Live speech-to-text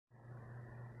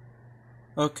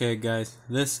Okay guys,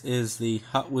 this is the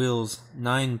Hot Wheels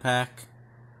 9-pack.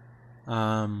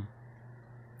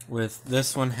 With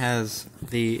this one has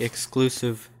the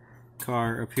exclusive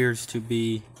car, appears to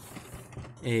be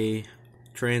a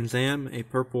TransAm, a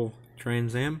purple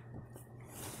TransAm.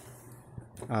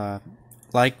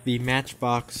 Like the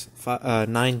Matchbox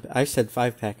 9, I said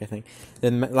 5-pack I think.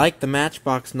 Then like the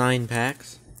Matchbox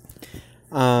 9-packs,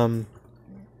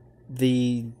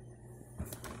 the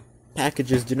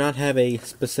packages do not have a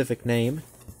specific name.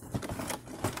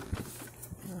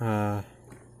 You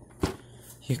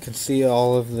can see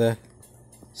all of the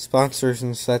sponsors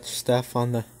and such stuff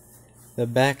on the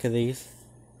back of these.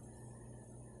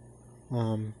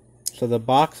 So the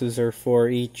boxes are for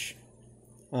each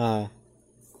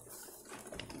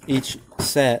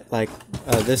set. Like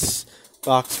this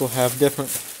box will have different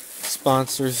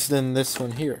sponsors than this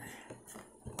one here.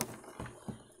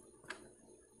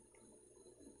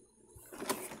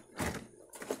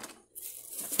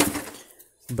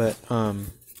 But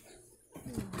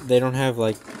they don't have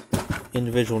like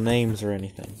individual names or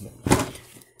anything.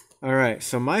 Alright,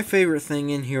 so my favorite thing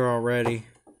in here already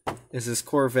is this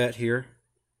Corvette here.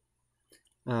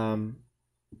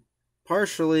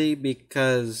 Partially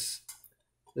because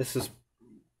this is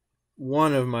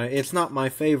one of my, it's not my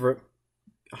favorite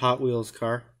Hot Wheels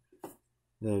car.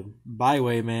 The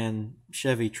Bywayman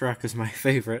Chevy truck is my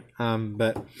favorite,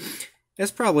 but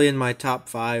it's probably in my top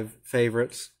 5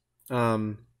 favorites.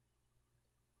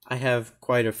 I have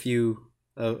quite a few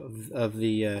of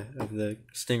the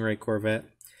Stingray Corvette.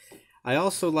 I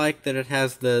also like that it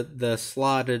has the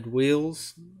slotted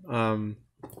wheels. I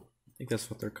think that's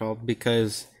what they're called,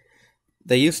 because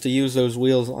they used to use those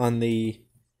wheels on the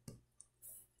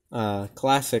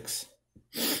classics,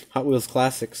 Hot Wheels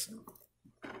Classics.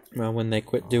 When they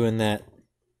quit doing that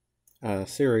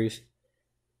series,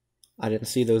 I didn't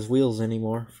see those wheels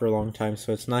anymore for a long time,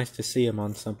 so it's nice to see them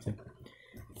on something.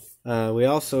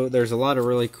 There's a lot of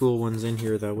really cool ones in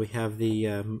here though. We have the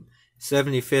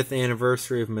 75th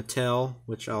anniversary of Mattel,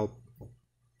 which I'll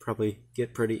probably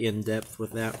get pretty in-depth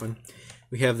with that one.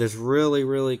 We have this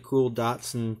really cool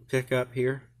Datsun pickup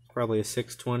here, probably a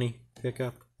 620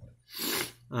 pickup.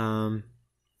 Got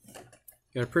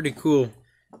a pretty cool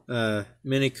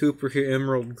Mini Cooper here,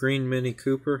 emerald green Mini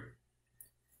Cooper.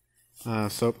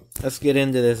 So let's get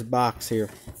into this box here.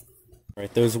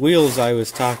 Alright, those wheels I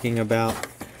was talking about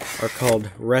are called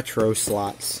retro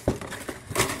slots.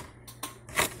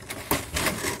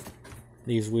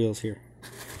 These wheels here.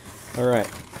 Alright.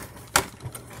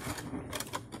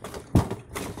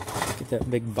 Get that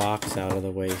big box out of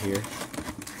the way here.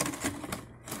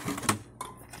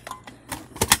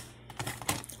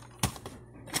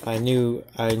 If I knew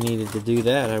I needed to do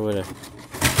that, I would have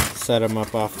set them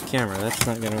up off the camera. That's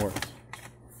not going to work.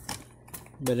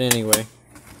 But anyway,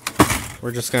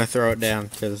 we're just going to throw it down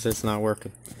because it's not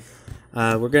working.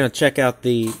 We're going to check out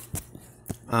the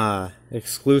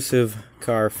exclusive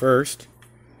car first.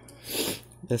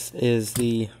 This is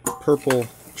the purple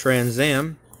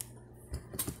TransAm.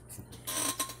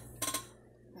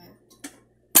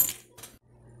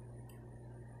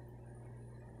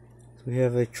 So we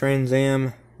have a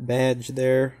TransAm badge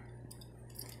there.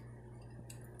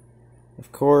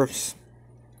 Of course,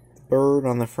 the bird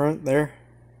on the front there.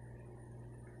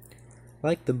 I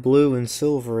like the blue and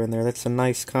silver in there. That's a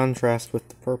nice contrast with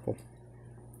the purple.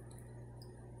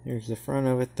 Here's the front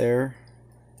of it there.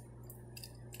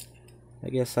 I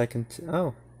guess I can...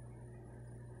 oh.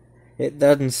 It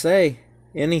doesn't say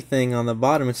anything on the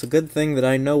bottom. It's a good thing that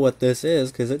I know what this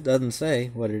is, because it doesn't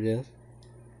say what it is.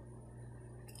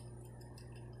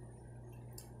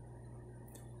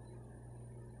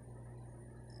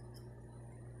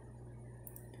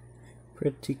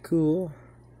 Pretty cool.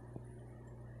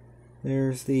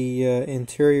 There's the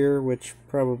interior, which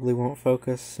probably won't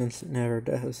focus since it never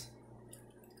does.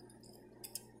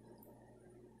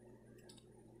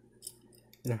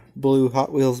 The blue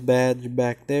Hot Wheels badge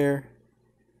back there.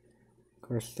 Of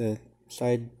course, the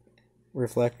side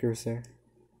reflectors there.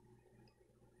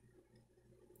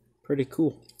 Pretty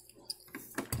cool.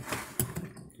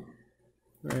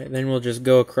 Alright, then we'll just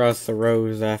go across the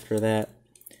rows after that.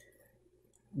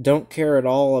 Don't care at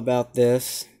all about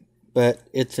this, but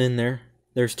it's in there.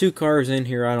 There's 2 cars in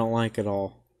here I don't like at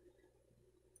all.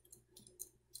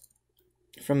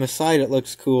 From the side it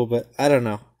looks cool, but I don't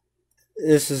know.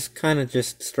 This is kind of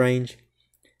just strange.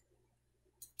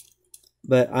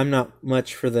 But I'm not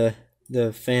much for the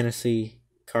fantasy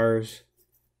cars.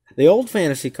 The old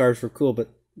fantasy cars were cool, but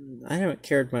I haven't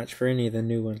cared much for any of the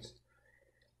new ones.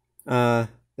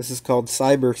 This is called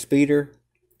Cyber Speeder.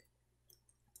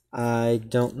 I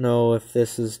don't know if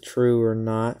this is true or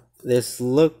not. this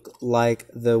look like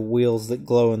the wheels that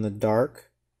glow in the dark.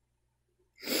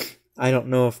 I don't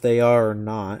know if they are or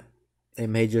not. They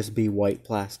may just be white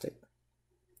plastic.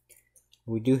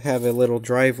 We do have a little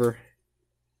driver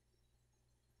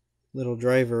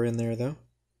in there though.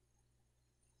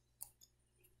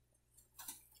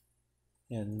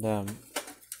 And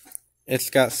it's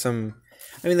got some,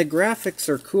 I mean, the graphics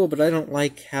are cool, but I don't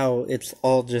like how it's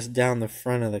all just down the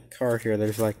front of the car here.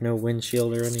 There's like no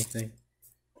windshield or anything.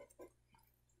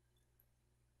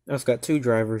 Oh, it's got two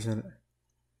drivers in it.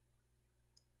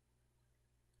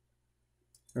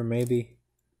 Or maybe,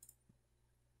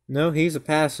 no, he's a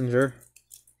passenger.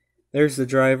 There's the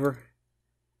driver.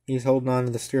 He's holding on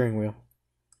to the steering wheel.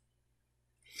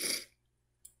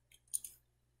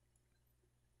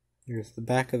 Here's the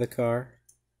back of the car.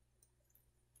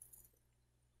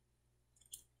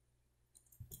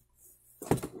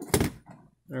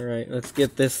 Alright, let's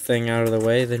get this thing out of the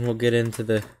way, then we'll get into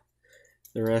the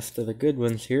rest of the good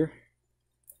ones here.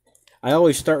 I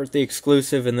always start with the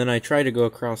exclusive and then I try to go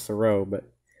across the row, but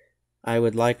I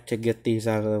would like to get these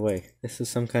out of the way. This is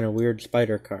some kind of weird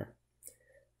spider car.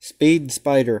 Speed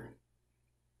Spider.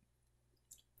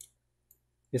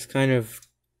 This kind of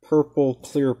purple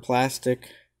clear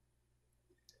plastic.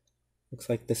 Looks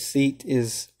like the seat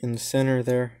is in the center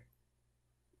there.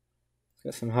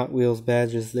 Got some Hot Wheels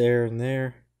badges there and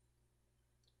there.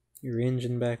 Your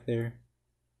engine back there.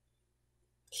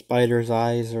 Spider's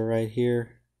eyes are right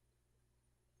here.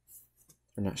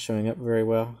 They're not showing up very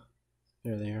well.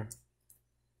 There they are.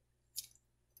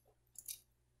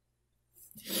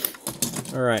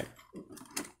 Alright.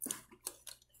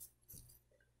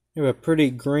 We have a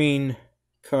pretty green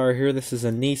car here. This is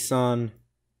a Nissan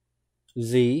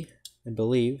Z, I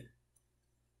believe.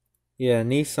 Yeah,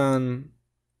 Nissan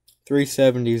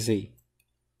 370Z.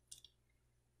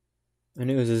 I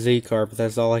knew it was a Z car, but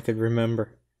that's all I could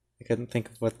remember. I couldn't think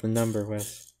of what the number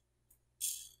was.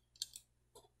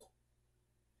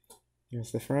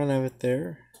 Here's the front of it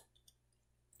there.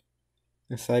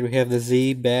 This side we have the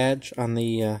Z badge on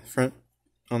the front,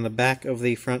 on the back of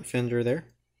the front fender there.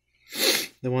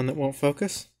 The one that won't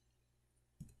focus.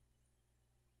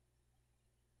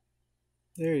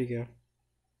 There you go.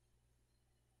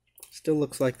 Still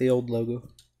looks like the old logo.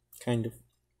 Kind of.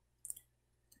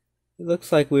 It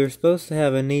looks like we were supposed to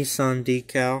have a Nissan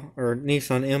decal, or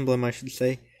Nissan emblem I should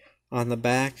say, on the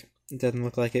back. It doesn't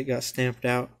look like it got stamped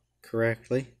out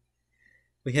correctly.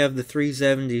 We have the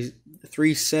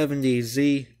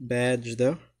 370Z badge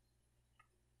though.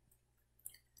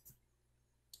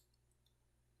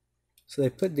 So they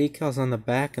put decals on the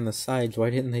back and the sides. Why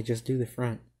didn't they just do the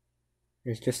front?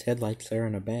 There's just headlights there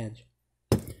and a badge.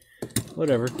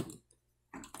 Whatever.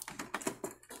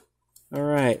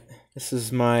 Alright, this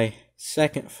is my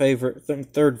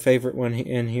third favorite one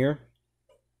in here.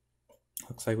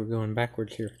 Looks like we're going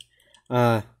backwards here.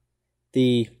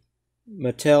 The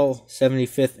Mattel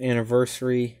 75th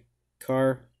anniversary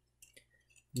car.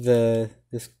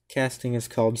 This casting is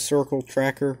called Circle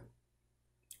Tracker.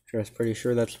 I was pretty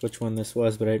sure that's which one this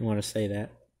was, but I didn't want to say that.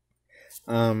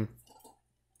 Now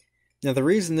the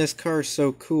reason this car is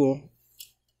so cool.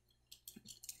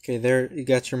 Okay, there you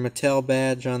got your Mattel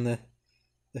badge on the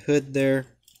hood there.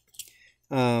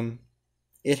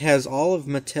 It has all of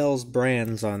Mattel's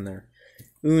brands on there.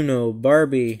 Uno,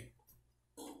 Barbie.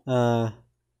 I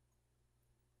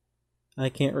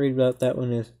can't read what that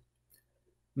one is.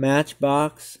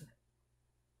 Matchbox,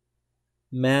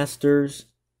 Masters,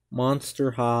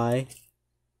 Monster High,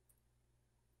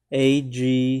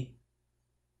 AG,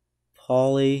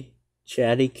 Polly,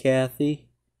 Chatty Cathy,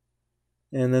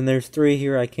 and then there's three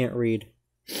here I can't read.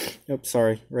 Oops,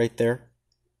 sorry, right there.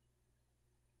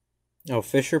 Oh,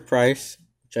 Fisher Price,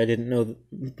 which I didn't know that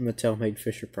Mattel made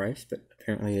Fisher Price, but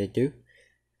apparently they do.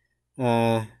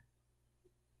 I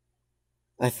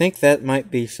think that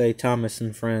might be, say, Thomas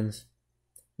and Friends,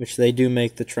 which they do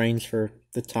make the trains for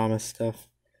the Thomas stuff.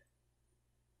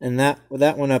 And that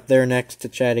one up there next to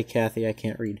Chatty Cathy, I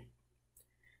can't read.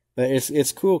 But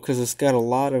it's cool because it's got a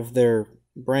lot of their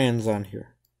brands on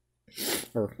here.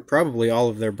 Or probably all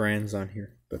of their brands on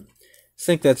here. But I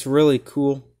think that's really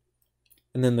cool.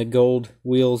 And then the gold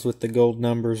wheels with the gold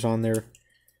numbers on there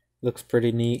looks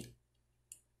pretty neat.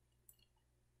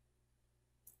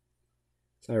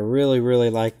 So I really,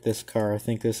 really like this car. I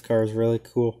think this car is really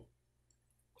cool.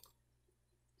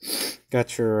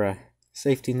 Got your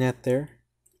safety net there.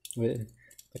 The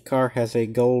car has a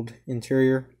gold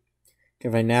interior.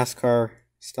 Give a NASCAR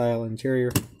style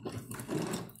interior.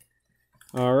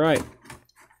 Alright.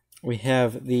 We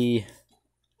have the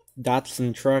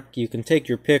Datsun truck. You can take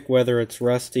your pick whether it's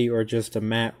rusty or just a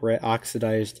matte red,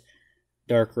 oxidized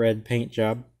dark red paint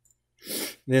job.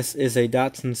 This is a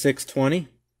Datsun 620.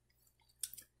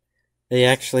 They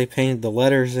actually painted the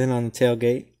letters in on the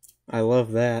tailgate. I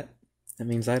love that. That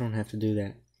means I don't have to do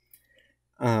that.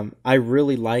 I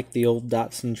really like the old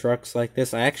Datsun trucks like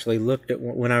this. I actually looked at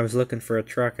one when I was looking for a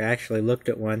truck. I actually looked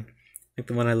at one. I think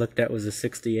the one I looked at was a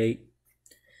 68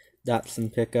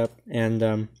 Datsun pickup,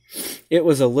 and it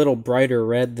was a little brighter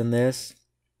red than this.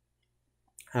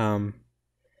 But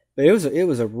it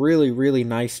was a really, really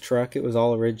nice truck. It was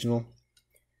all original.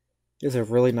 It was a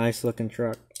really nice looking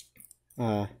truck.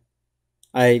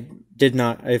 I did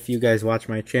not, if you guys watch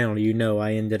my channel, you know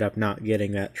I ended up not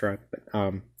getting that truck,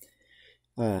 but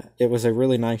it was a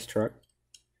really nice truck.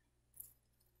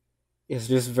 It's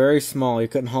just very small. You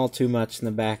couldn't haul too much in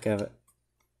the back of it.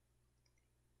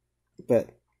 But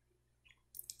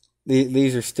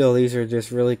these are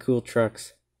just really cool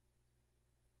trucks.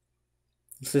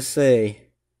 Let's just say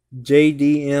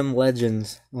JDM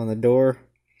Legends on the door.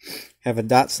 Have a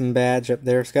Datsun badge up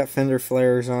there. It's got fender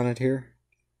flares on it here.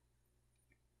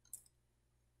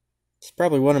 It's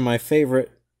probably one of my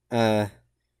favorite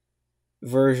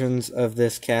versions of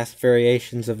this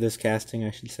variations of this casting,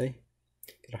 I should say.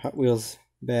 Got a Hot Wheels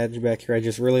badge back here. I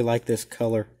just really like this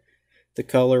color. The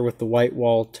color with the white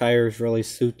wall tires really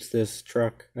suits this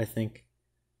truck, I think.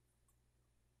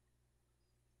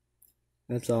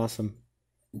 That's awesome.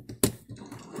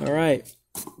 Alright.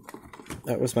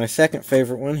 That was my second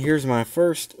favorite one. Here's my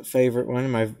first favorite one,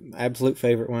 my absolute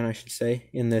favorite one, I should say,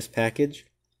 in this package.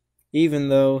 Even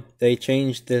though they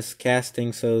changed this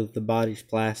casting so the body's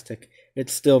plastic,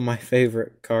 it's still my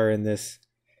favorite car in this.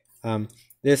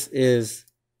 This is,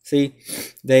 see,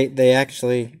 they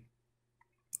actually,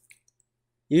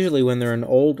 usually when they're an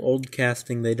old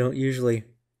casting, they don't usually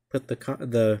put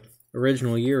the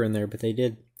original year in there, but they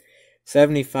did.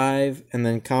 75 and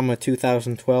then comma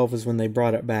 2012 is when they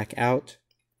brought it back out.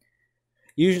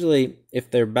 Usually, if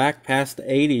they're back past the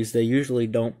 80s, they usually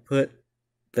don't put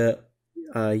the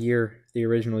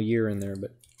original year in there.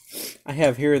 But I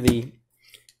have here the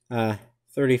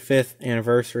 35th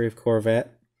anniversary of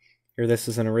Corvette. Here, this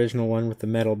is an original one with the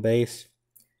metal base.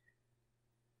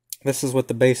 This is what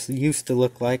the base used to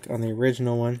look like on the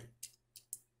original one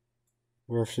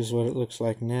versus what it looks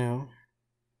like now.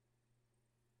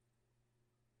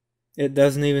 It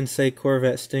doesn't even say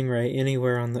Corvette Stingray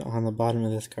anywhere on the bottom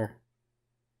of this car,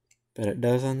 but it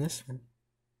does on this one.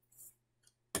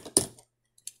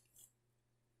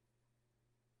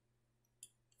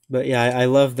 But yeah, I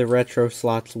love the retro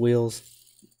slots wheels.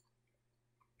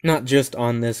 Not just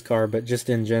on this car, but just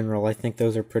in general. I think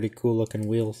those are pretty cool looking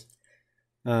wheels.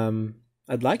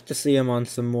 I'd like to see them on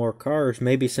some more cars.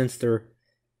 Maybe since they're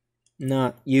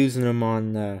not using them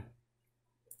on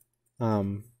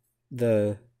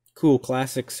the Cool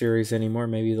Classic series anymore,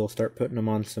 maybe they'll start putting them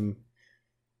on some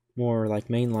more like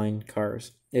mainline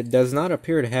cars. It does not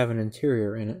appear to have an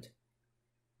interior in it,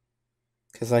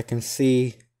 because I can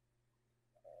see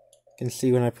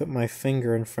when I put my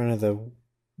finger in front of the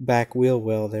back wheel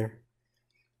well there.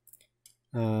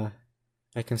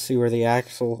 I can see where the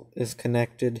axle is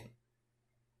connected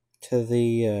to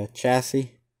the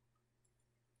chassis.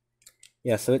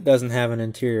 Yeah, so it doesn't have an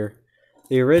interior.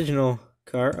 The original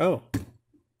car,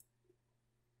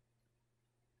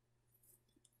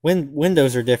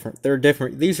 windows are different. They're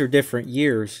different. These are different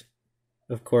years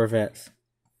of Corvettes.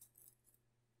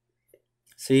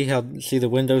 See the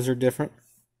windows are different?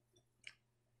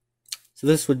 So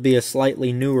this would be a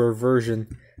slightly newer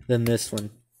version than this one.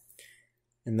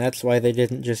 And that's why they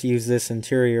didn't just use this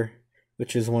interior,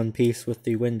 which is one piece with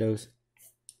the windows.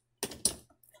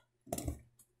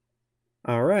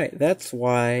 Alright, that's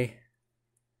why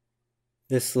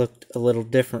this looked a little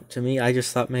different to me. I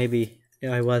just thought maybe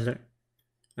I wasn't.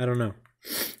 I don't know.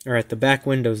 Alright, the back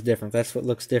window's different. That's what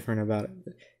looks different about it.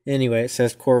 Anyway, it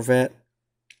says Corvette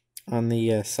on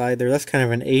the side there. That's kind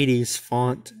of an 80s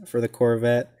font for the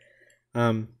Corvette.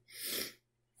 I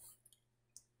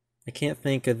can't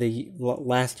think of the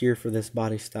last year for this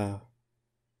body style.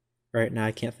 Right now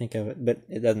I can't think of it, but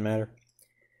it doesn't matter.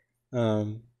 Now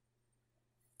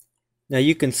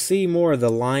you can see more of the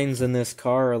lines in this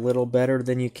car a little better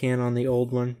than you can on the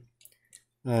old one.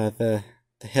 The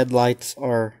headlights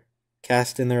are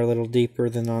cast in there a little deeper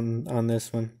than on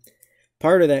this one.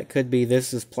 Part of that could be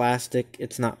this is plastic,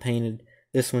 it's not painted.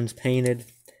 This one's painted.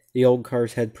 The old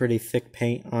cars had pretty thick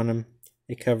paint on them.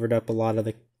 They covered up a lot of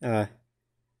the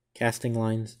casting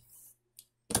lines.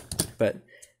 But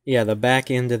yeah, the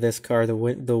back end of this car,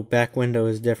 the back window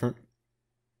is different.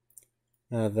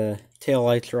 The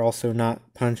taillights are also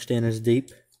not punched in as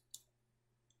deep,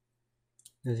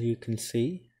 as you can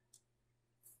see.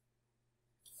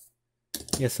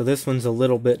 Yeah, so this one's a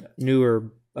little bit newer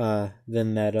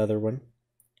than that other one.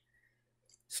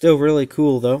 Still really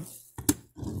cool though.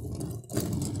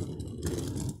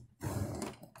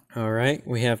 Alright,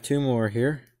 we have two more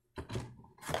here.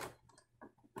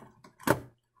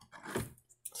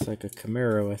 It's like a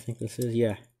Camaro, I think this is,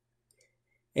 yeah.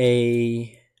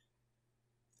 A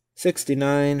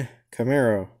 69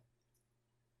 Camaro.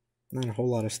 Not a whole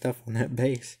lot of stuff on that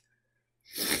base.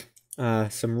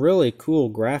 Some really cool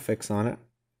graphics on it.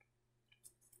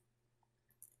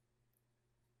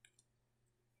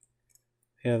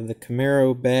 We have the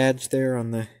Camaro badge there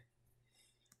on the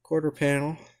quarter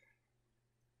panel.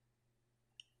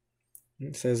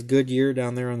 It says Goodyear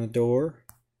down there on the door.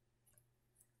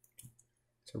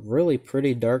 It's a really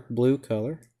pretty dark blue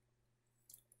color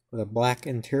with a black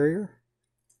interior.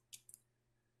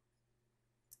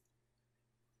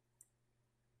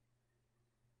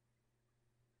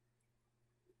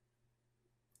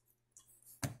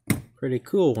 Pretty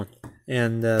cool one.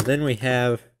 And then we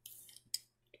have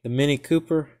the Mini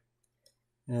Cooper.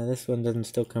 This one doesn't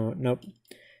still come out. Nope.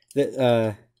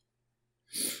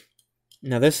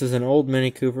 Now this is an old Mini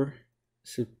Cooper.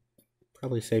 This should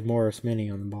probably say Morris Mini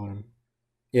on the bottom.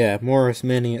 Yeah, Morris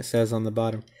Mini it says on the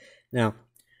bottom. Now,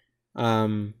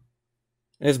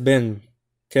 it's been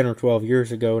 10 or 12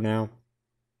 years ago now.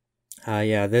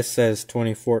 Yeah, this says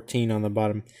 2014 on the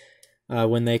bottom.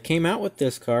 When they came out with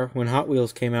this car, when Hot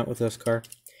Wheels came out with this car,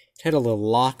 it had a little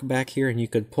lock back here, and you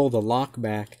could pull the lock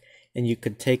back, and you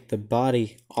could take the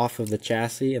body off of the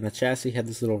chassis, and the chassis had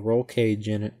this little roll cage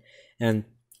in it. And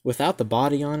without the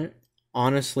body on it,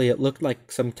 honestly, it looked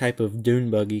like some type of dune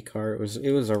buggy car. It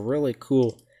was a really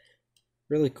cool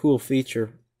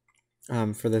feature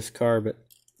for this car, but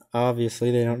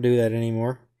obviously they don't do that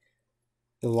anymore.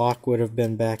 The lock would have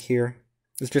been back here.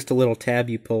 It's just a little tab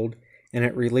you pulled, and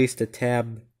it released a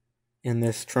tab in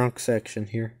this trunk section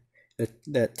here.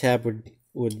 That tab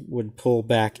would pull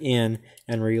back in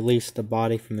and release the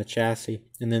body from the chassis,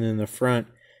 and then in the front,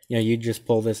 you know, you just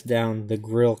pull this down. The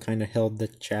grill kind of held the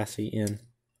chassis in.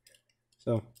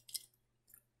 So,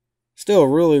 still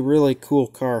a really cool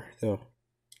car though.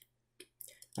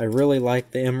 I really like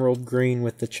the emerald green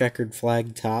with the checkered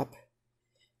flag top.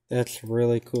 That's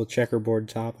really cool. Checkerboard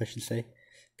top, I should say.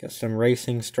 Got some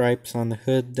racing stripes on the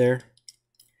hood there.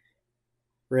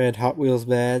 Red Hot Wheels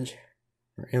badge,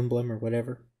 or emblem, or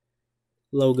whatever.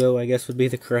 Logo, I guess would be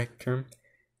the correct term.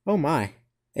 Oh my.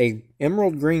 A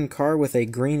emerald green car with a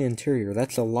green interior.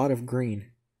 That's a lot of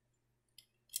green.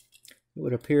 It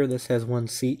would appear this has one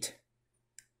seat.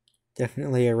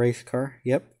 Definitely a race car.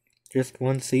 Yep, just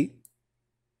one seat.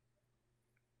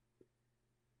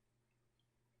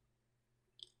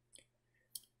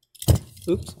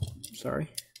 Oops, sorry.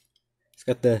 It's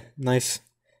got the nice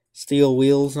steel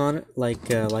wheels on it, like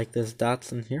this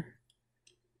Datsun here.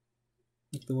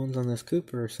 I think the ones on this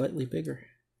Cooper are slightly bigger.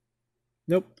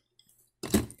 Nope.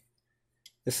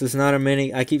 This is not a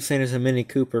Mini. I keep saying it's a Mini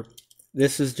Cooper.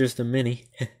 This is just a Mini.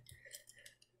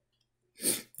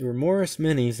 There were Morris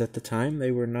Minis at the time.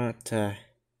 They were not,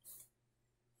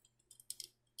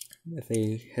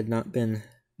 they had not been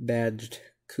badged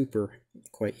Cooper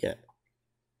quite yet.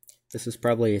 This is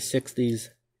probably a 60s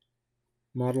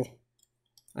model.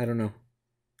 I don't know.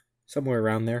 Somewhere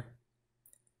around there.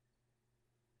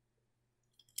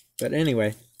 But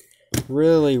anyway,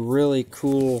 really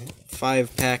cool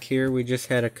 5-pack here. We just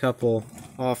had a couple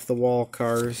off-the-wall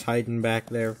cars hiding back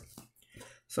there.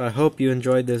 So I hope you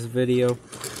enjoyed this video.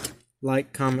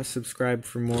 Like, comment, subscribe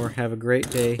for more. Have a great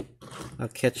day. I'll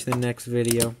catch the next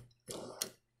video.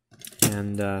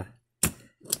 And the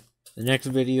next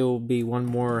video will be one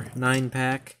more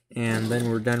 9-pack. And then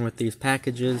we're done with these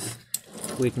packages.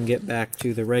 We can get back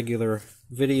to the regular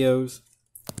videos.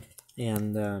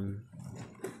 And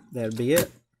that'll be it.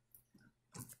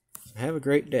 Have a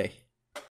great day.